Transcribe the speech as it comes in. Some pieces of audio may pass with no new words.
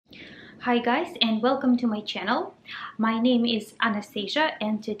Hi guys, and welcome to my channel. My name is Anastasia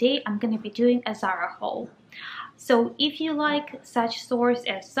and today I'm going to be doing a Zara haul. So if you like such stores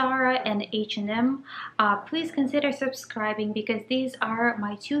as Zara and H&M, please consider subscribing because these are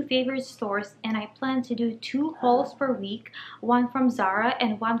my two favorite stores and I plan to do 2 hauls per week, one from Zara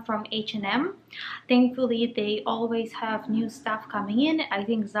and one from H&M. Thankfully, they always have new stuff coming in. I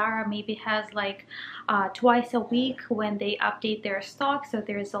think Zara maybe has like twice a week when they update their stock, so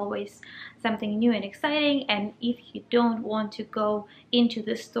there's always something new and exciting. And if you don't want to go into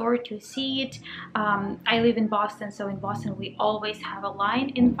the store to see it, I live in Boston, so in Boston we always have a line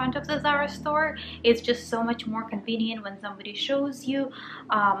in front of the Zara store. It's just so much more convenient when somebody shows you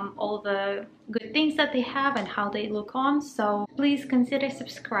all the good things that they have and how they look on. So please consider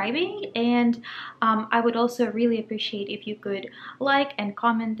subscribing, and I would also really appreciate if you could like and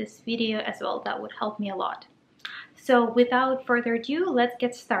comment this video as well. That would help me a lot. So without further ado, let's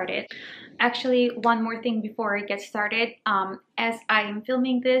get started. Actually, one more thing before I get started. As I am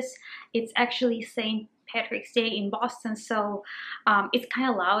filming this, it's actually St. Patrick's Day in Boston, so it's kind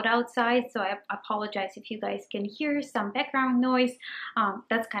of loud outside, so I apologize if you guys can hear some background noise.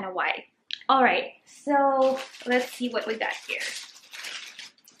 That's kind of why. All right, so let's see what we got here.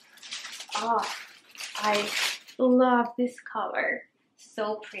 Oh, I love this color.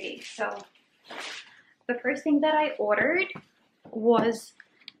 So pretty. So the first thing that I ordered was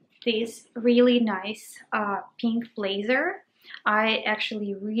this really nice pink blazer. I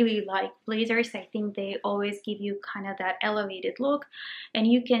actually really like blazers. I think they always give you kind of that elevated look, and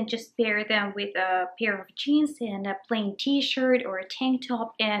you can just pair them with a pair of jeans and a plain t-shirt or a tank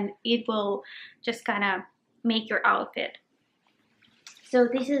top, and it will just kind of make your outfit. So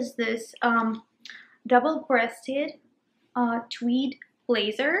this is this double-breasted tweed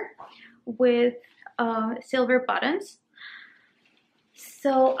blazer with silver buttons.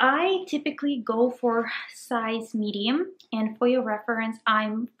 So I typically go for size medium, and for your reference,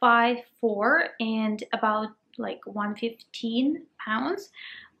 I'm 5'4" and about like 115 pounds,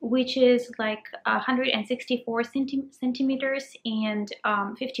 which is like 164 centimeters and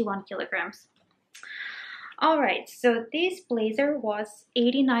 51 kilograms. All right, so this blazer was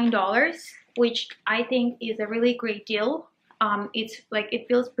 $89, which I think is a really great deal. It's like, it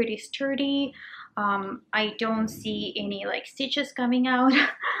feels pretty sturdy. I don't see any like stitches coming out.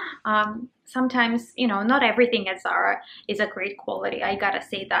 Sometimes, you know, not everything at Zara is a great quality. I gotta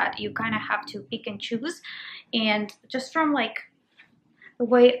say that. You kind of have to pick and choose. And just from like the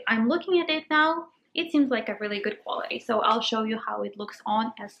way I'm looking at it now, it seems like a really good quality. So I'll show you how it looks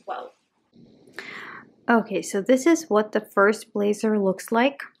on as well. Okay, so this is what the first blazer looks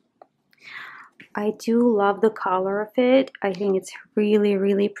like. I do love the color of it. I think it's really,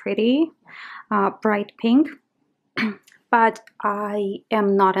 really pretty. Bright pink. But I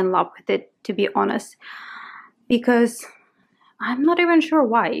am not in love with it, to be honest, because I'm not even sure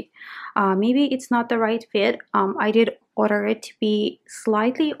why. Maybe it's not the right fit. I did order it to be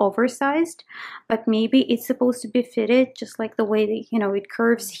slightly oversized, but maybe it's supposed to be fitted just like the way that, you know, it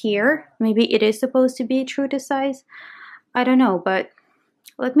curves here. Maybe it is supposed to be true to size. I don't know, but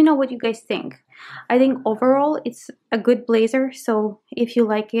let me know what you guys think. I think overall it's a good blazer, so if you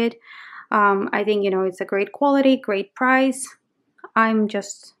like it, I think, you know, it's a great quality, great price. I'm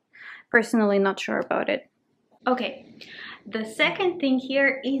just personally not sure about it. Okay, the second thing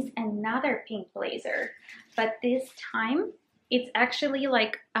here is another pink blazer, but this time it's actually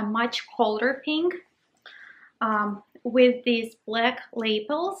like a much colder pink with these black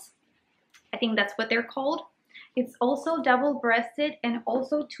lapels. I think that's what they're called. It's also double-breasted and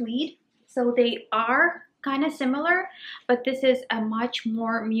also tweed, so they are kind of similar, but this is a much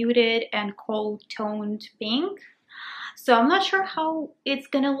more muted and cold toned pink. So I'm not sure how it's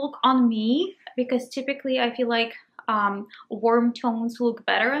gonna look on me, because typically I feel like warm tones look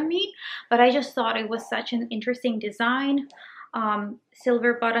better on me, but I just thought it was such an interesting design.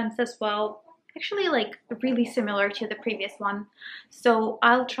 Silver buttons as well, actually like really similar to the previous one. So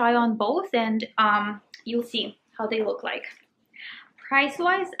I'll try on both, and you'll see how they look like.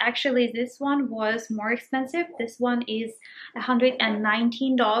 Price-wise, actually this one was more expensive. This one is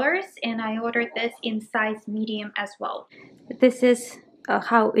 $119, and I ordered this in size medium as well. This is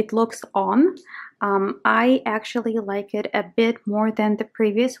how it looks on. I actually like it a bit more than the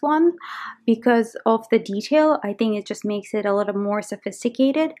previous one because of the detail. I think it just makes it a little more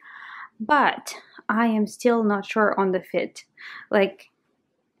sophisticated, but I am still not sure on the fit. Like,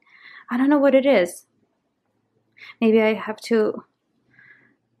 I don't know what it is. Maybe I have to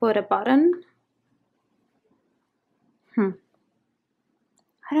put a button. I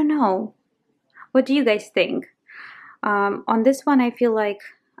don't know. What do you guys think? On this one, I feel like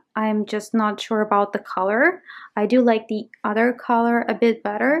I'm just not sure about the color. I do like the other color a bit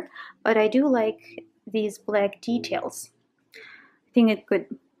better, but I do like these black details. I think it could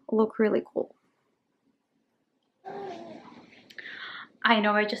look really cool. I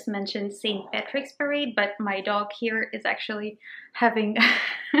know I just mentioned St. Patrick's Parade, but my dog here is actually having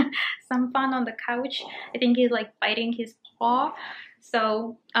some fun on the couch. I think he's like biting his paw.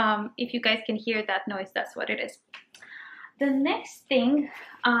 So if you guys can hear that noise, that's what it is. The next thing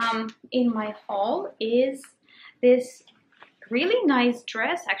in my haul is this really nice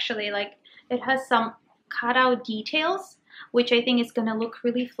dress. Actually, like it has some cutout details, which I think is gonna look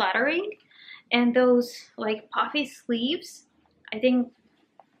really flattering. And those like puffy sleeves, I think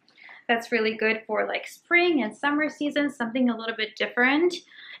that's really good for like spring and summer season, something a little bit different.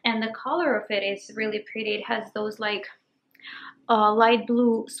 And the color of it is really pretty. It has those like light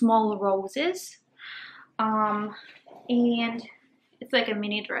blue small roses. And it's like a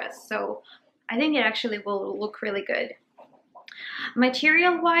mini dress, so I think it actually will look really good.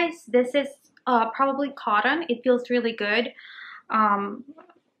 Material wise, this is probably cotton. It feels really good,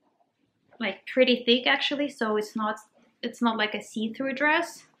 like pretty thick actually, so it's not like a see-through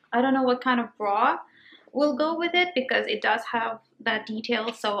dress. I don't know what kind of bra will go with it because it does have that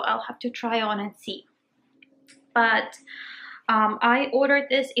detail, so I'll have to try on and see. But I ordered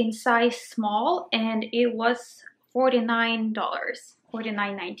this in size small and it was $49,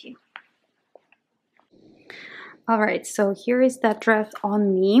 $49.90. All right, so here is that dress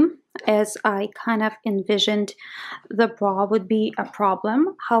on me. As I kind of envisioned, the bra would be a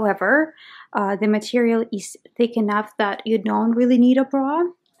problem. However, the material is thick enough that you don't really need a bra,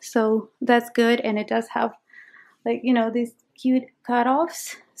 so that's good. And it does have, like, you know, these cute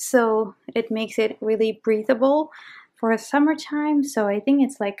cutoffs, so it makes it really breathable for summertime. So I think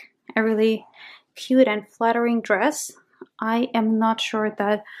it's like a really cute and flattering dress. I am not sure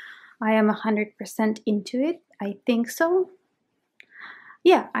that I am 100% into it. I think so.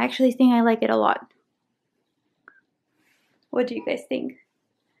 Yeah, I actually think I like it a lot. What do you guys think?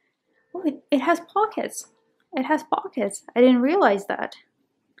 Oh, it has pockets. It has pockets. I didn't realize that.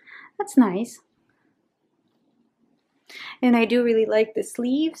 That's nice. And I do really like the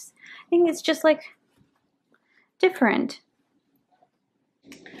sleeves. I think it's just like different.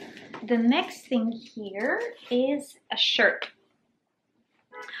 The next thing here is a shirt.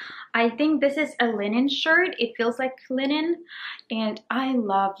 I think this is a linen shirt. It feels like linen, and I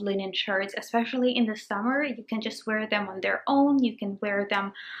love linen shirts, especially in the summer. You can just wear them on their own. You can wear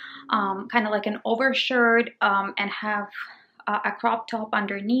them kind of like an overshirt and have a crop top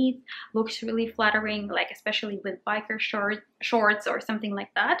underneath. Looks really flattering, like especially with biker shorts or something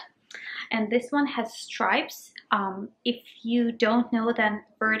like that. And this one has stripes. If you don't know, then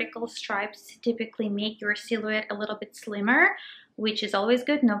vertical stripes typically make your silhouette a little bit slimmer, which is always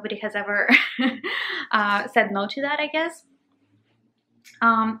good. Nobody has ever said no to that, I guess.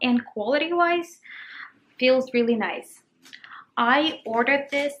 And quality-wise, feels really nice. I ordered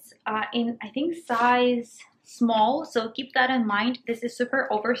this in, I think, size small, so keep that in mind. This is super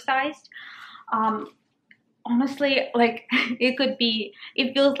oversized. Honestly, like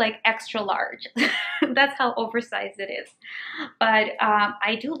it feels like extra large. That's how oversized it is. But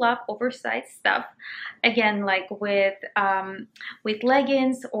I do love oversized stuff. Again, like with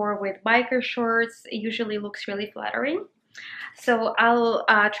leggings or with biker shorts, it usually looks really flattering. So I'll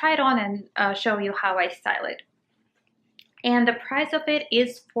try it on and show you how I style it. And the price of it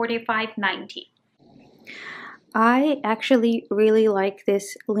is $45.90. I actually really like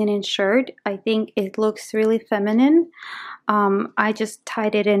this linen shirt. I think it looks really feminine. I just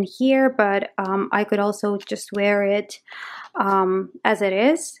tied it in here, but I could also just wear it as it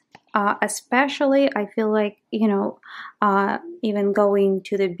is. Especially, I feel like, you know, even going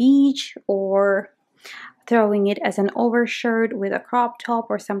to the beach or throwing it as an overshirt with a crop top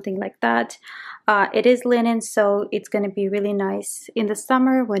or something like that. It is linen, so it's going to be really nice in the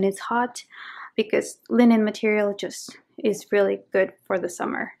summer when it's hot, because linen material just is really good for the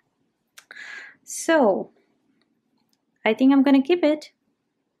summer. So I think I'm gonna keep it.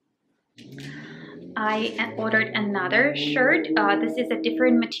 I ordered another shirt. This is a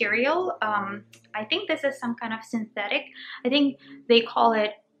different material. I think this is some kind of synthetic. I think they call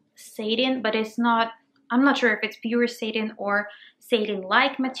it satin, but it's not. I'm not sure if it's pure satin or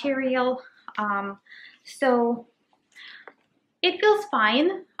satin-like material. So it feels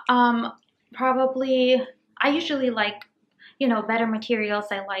fine. Probably, I usually like, you know, better materials.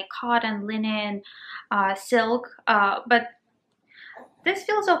 I like cotton, linen, silk, but this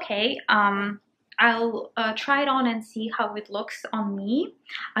feels okay. I'll try it on and see how it looks on me.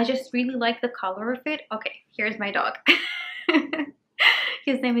 I just really like the color of it. Okay, here's my dog.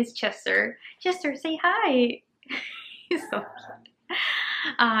 His name is Chester. Chester, say hi. He's so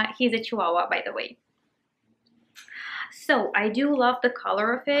cute. He's a Chihuahua, by the way. So I do love the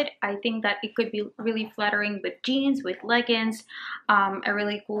color of it. I think that it could be really flattering with jeans, with leggings, a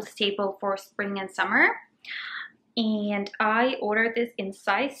really cool staple for spring and summer. And I ordered this in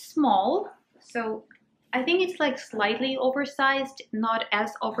size small. So I think it's like slightly oversized, not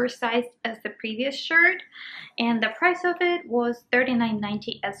as oversized as the previous shirt. And the price of it was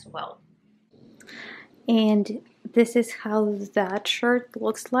 $39.90 as well. And this is how that shirt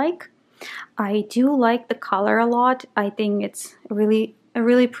looks like. I do like the color a lot. I think it's a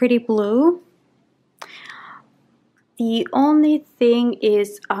really pretty blue. The only thing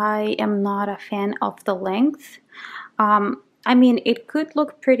is I am not a fan of the length. I mean, it could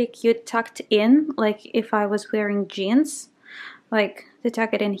look pretty cute tucked in, like if I was wearing jeans, like to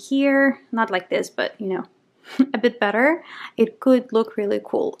tuck it in here, not like this, but you know, a bit better. It could look really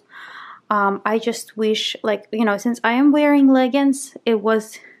cool. I just wish, like, you know, since I am wearing leggings, it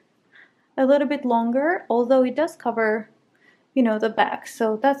was a little bit longer, although it does cover, you know, the back,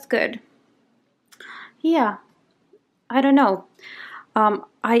 so that's good. Yeah, I don't know.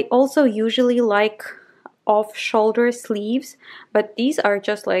 I also usually like off-shoulder sleeves, but these are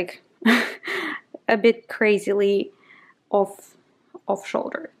just like a bit crazily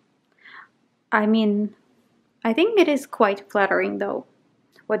off-shoulder. I mean, I think it is quite flattering though.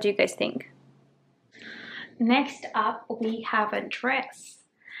 What do you guys think? Next up, we have a dress.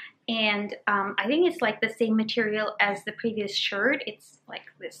 And I think it's like the same material as the previous shirt. It's like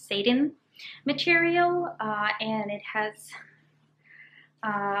this satin material, and it has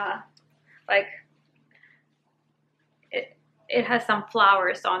like it has some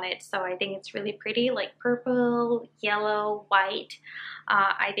flowers on it. So I think it's really pretty, like purple, yellow, white.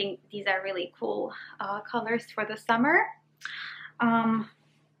 I think these are really cool colors for the summer.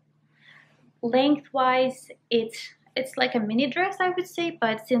 Lengthwise, it's like a mini dress, I would say,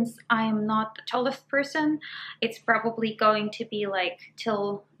 but since I am not the tallest person, it's probably going to be like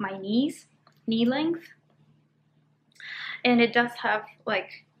till my knees, knee length. And it does have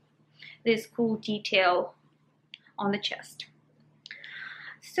like this cool detail on the chest.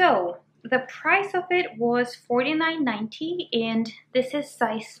 So the price of it was $49.90, and this is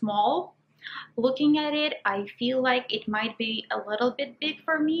size small. Looking at it, I feel like it might be a little bit big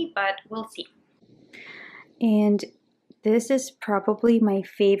for me, but we'll see. And this is probably my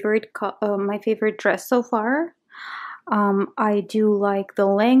favorite dress so far. I do like the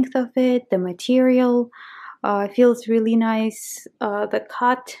length of it, the material. It feels really nice. The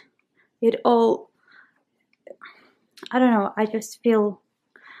cut, it all, I don't know, I just feel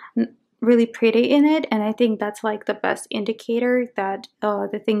really pretty in it, and I think that's like the best indicator that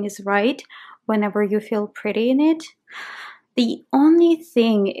the thing is right whenever you feel pretty in it. The only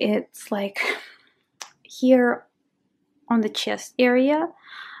thing, it's like here on the chest area,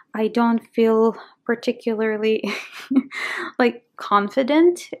 I don't feel particularly like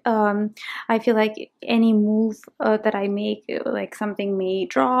confident. I feel like any move that I make, like something may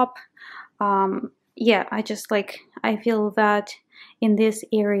drop. Yeah, I feel that in this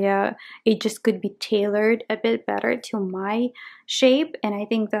area, it just could be tailored a bit better to my shape. And I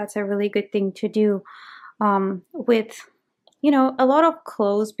think that's a really good thing to do with, you know, a lot of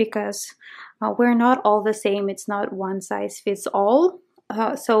clothes, because we're not all the same. It's not one size fits all.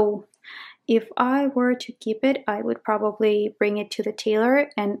 So if I were to keep it, I would probably bring it to the tailor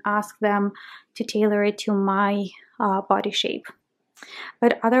and ask them to tailor it to my body shape.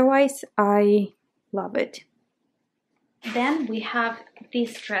 But otherwise, I love it. Then we have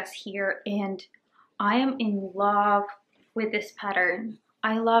this dress here, and I am in love with this pattern.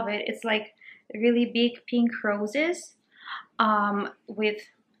 I love it. It's like really big pink roses with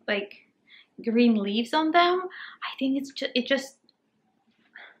like green leaves on them. I think it just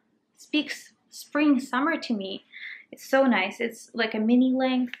speaks spring, summer to me. It's so nice. It's like a mini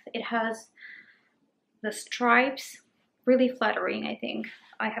length. It has the stripes, really flattering. I think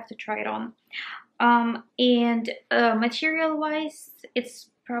I have to try it on. And material wise, it's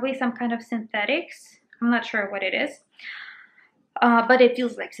probably some kind of synthetics. I'm not sure what it is, but it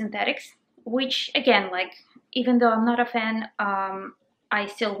feels like synthetics, which again, like, even though I'm not a fan, I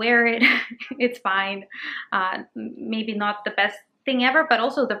still wear it. It's fine. Maybe not the best thing ever, but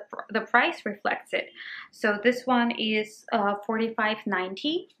also the price reflects it. So this one is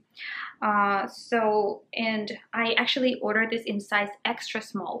 $45.90. And I actually ordered this in size extra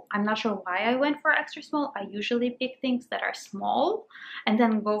small. I'm not sure why I went for extra small. I usually pick things that are small and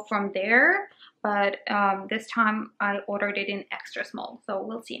then go from there, but this time I ordered it in extra small, so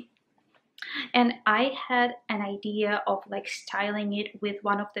we'll see. And I had an idea of like styling it with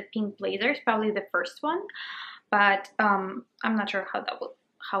one of the pink blazers, probably the first one, but I'm not sure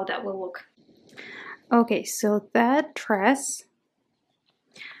how that will look. Okay, so that dress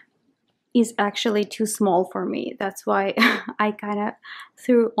is actually too small for me. That's why I kind of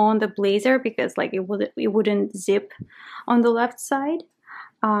threw on the blazer, because like it wouldn't zip on the left side.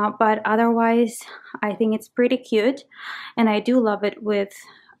 But otherwise, I think it's pretty cute, and I do love it with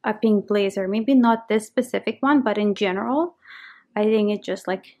a pink blazer. Maybe not this specific one, but in general, I think it just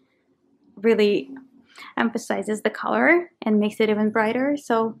like really emphasizes the color and makes it even brighter.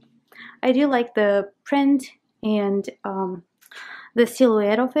 So I do like the print and the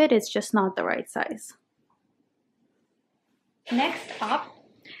silhouette of it. It's just not the right size. Next up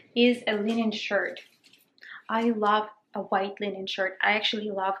is a linen shirt. I love a white linen shirt. I actually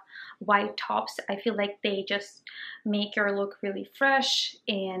love white tops. I feel like they just make your look really fresh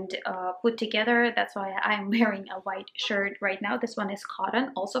and put together. That's why I'm wearing a white shirt right now. This one is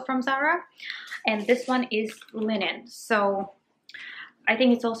cotton, also from Zara, and this one is linen. So I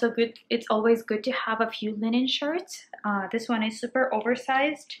think it's also good. It's always good to have a few linen shirts. This one is super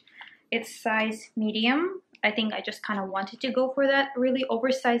oversized. It's size medium. I think I just kind of wanted to go for that really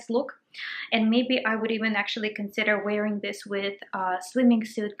oversized look. And maybe I would even actually consider wearing this with a swimming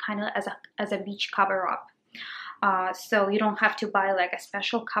suit, kind of as a beach cover-up. So you don't have to buy like a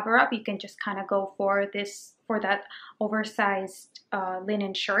special cover-up. You can just kind of go for that oversized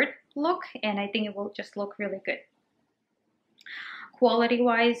linen shirt look, and I think it will just look really good.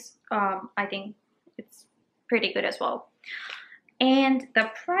 Quality-wise, I think it's pretty good as well. And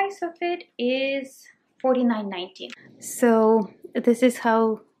the price of it is $49.19. So this is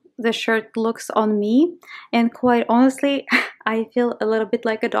how the shirt looks on me, and quite honestly, I feel a little bit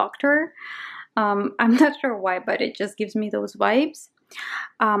like a doctor. I'm not sure why, but it just gives me those vibes.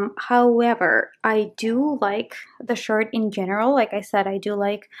 However, I do like the shirt in general. Like I said, I do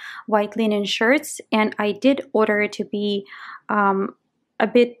like white linen shirts, and I did order it to be a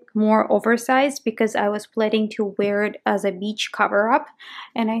bit more oversized because I was planning to wear it as a beach cover-up,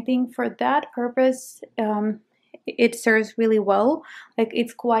 and I think for that purpose it serves really well. Like,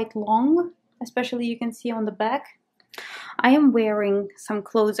 it's quite long, especially you can see on the back. I am wearing some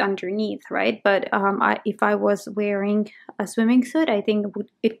clothes underneath, right? But if I was wearing a swimming suit, I think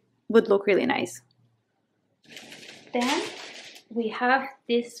it would look really nice. Then we have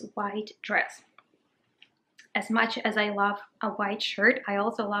this white dress. As much as I love a white shirt, I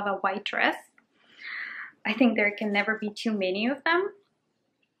also love a white dress. I think there can never be too many of them.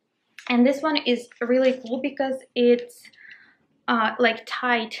 And this one is really cool because it's like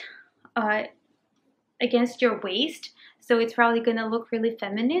tight against your waist. So it's probably gonna look really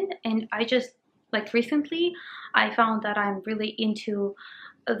feminine. And I just, like, recently I found that I'm really into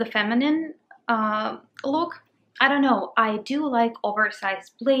the feminine look. I don't know, I do like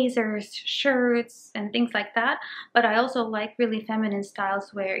oversized blazers, shirts, and things like that, but I also like really feminine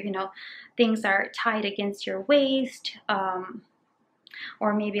styles where, you know, things are tight against your waist,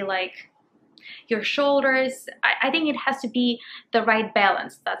 or maybe like your shoulders. I think it has to be the right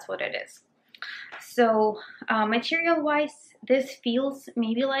balance. That's what it is. So material wise, this feels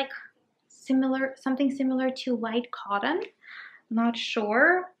maybe like something similar to light cotton. Not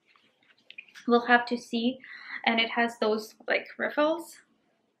sure, we'll have to see. And it has those like ruffles,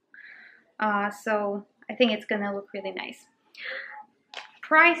 so I think it's gonna look really nice.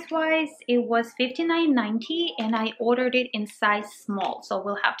 Price wise, it was $59.90, and I ordered it in size small, so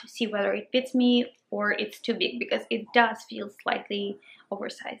we'll have to see whether it fits me or it's too big, because it does feel slightly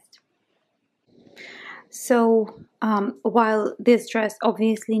oversized. So while this dress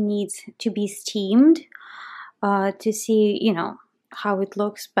obviously needs to be steamed to see, you know, how it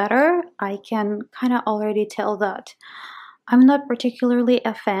looks better, I can kind of already tell that I'm not particularly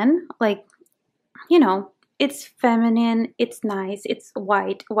a fan. Like, you know, it's feminine, it's nice, it's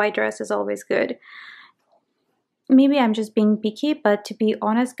white. White dress is always good. Maybe I'm just being picky, but to be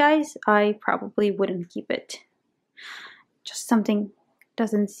honest, guys, I probably wouldn't keep it. Just something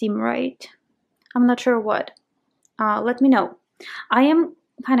doesn't seem right. I'm not sure what. Let me know. I am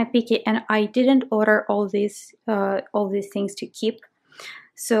kind of picky, and I didn't order all these things to keep,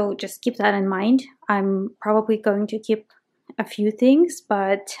 so just keep that in mind. I'm probably going to keep a few things,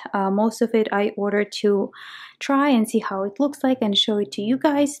 but most of it I ordered to try and see how it looks like and show it to you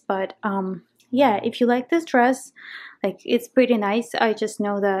guys. But yeah, if you like this dress, like, it's pretty nice. I just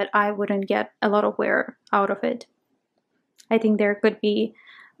know that I wouldn't get a lot of wear out of it. I think there could be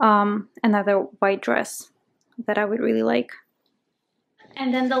another white dress that I would really like.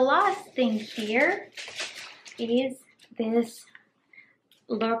 And then the last thing here is this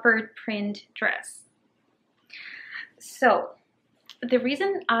leopard print dress. So the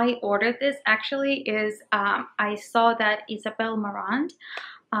reason I ordered this actually is I saw that Isabel Marant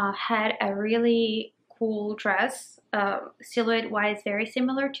had a really cool dress, silhouette wise very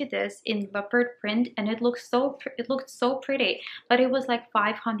similar to this in leopard print, and it looked so pretty, but it was like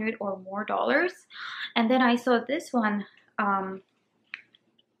 $500 or more. And then I saw this one on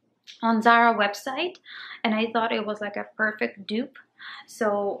Zara website, and I thought it was like a perfect dupe.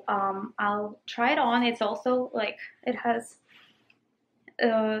 So I'll try it on. It's also like it has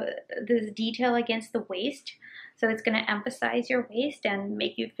this detail against the waist, so it's going to emphasize your waist and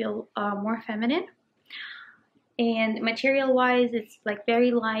make you feel more feminine. And material wise, it's like very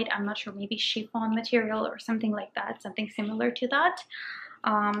light. I'm not sure, maybe chiffon material or something like that, something similar to that.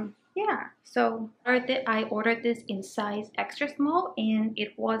 Yeah, so I ordered this in size extra small, and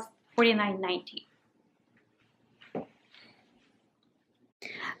it was $49.90.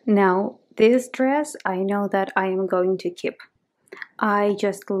 Now this dress, I know that I am going to keep. I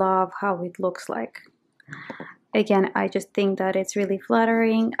just love how it looks like. Again, I just think that it's really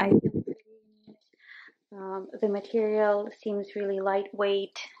flattering. I feel pretty. The material seems really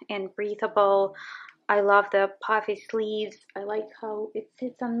lightweight and breathable. I love the puffy sleeves. I like how it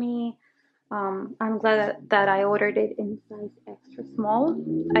sits on me. I'm glad that I ordered it in size extra small.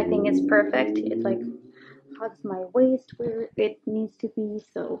 I think it's perfect. It like hugs my waist where it needs to be.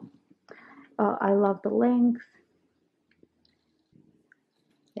 So I love the length.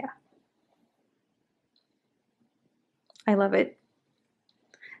 Yeah, I love it.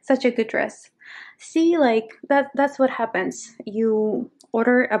 Such a good dress. See, like that's what happens. You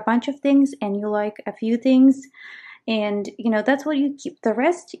order a bunch of things and you like a few things, and that's what you keep. The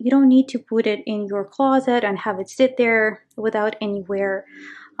rest you don't need to put it in your closet and have it sit there without anywhere.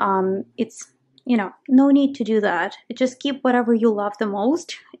 It's no need to do that. Just keep whatever you love the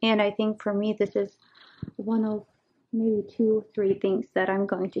most, and I think for me this is one of maybe 2-3 things that I'm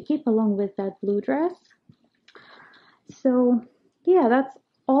going to keep, along with that blue dress. So yeah, that's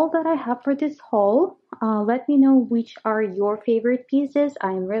all that I have for this haul. Let me know which are your favorite pieces.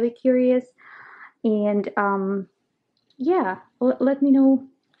 I am really curious. And yeah, let me know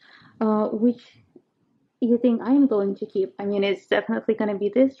which you think I'm going to keep. I mean, it's definitely going to be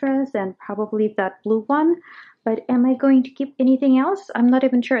this dress and probably that blue one. But am I going to keep anything else? I'm not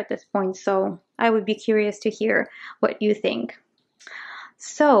even sure at this point. So I would be curious to hear what you think.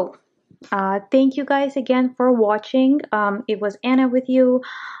 So thank you guys again for watching. It was Anna with you.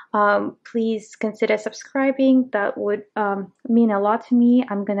 Please consider subscribing. That would mean a lot to me.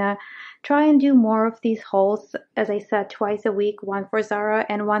 I'm gonna try and do more of these hauls, as I said, twice a week, one for Zara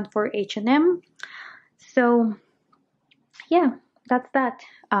and one for H&M. So yeah, that's that.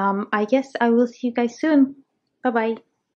 I guess I will see you guys soon. Bye bye.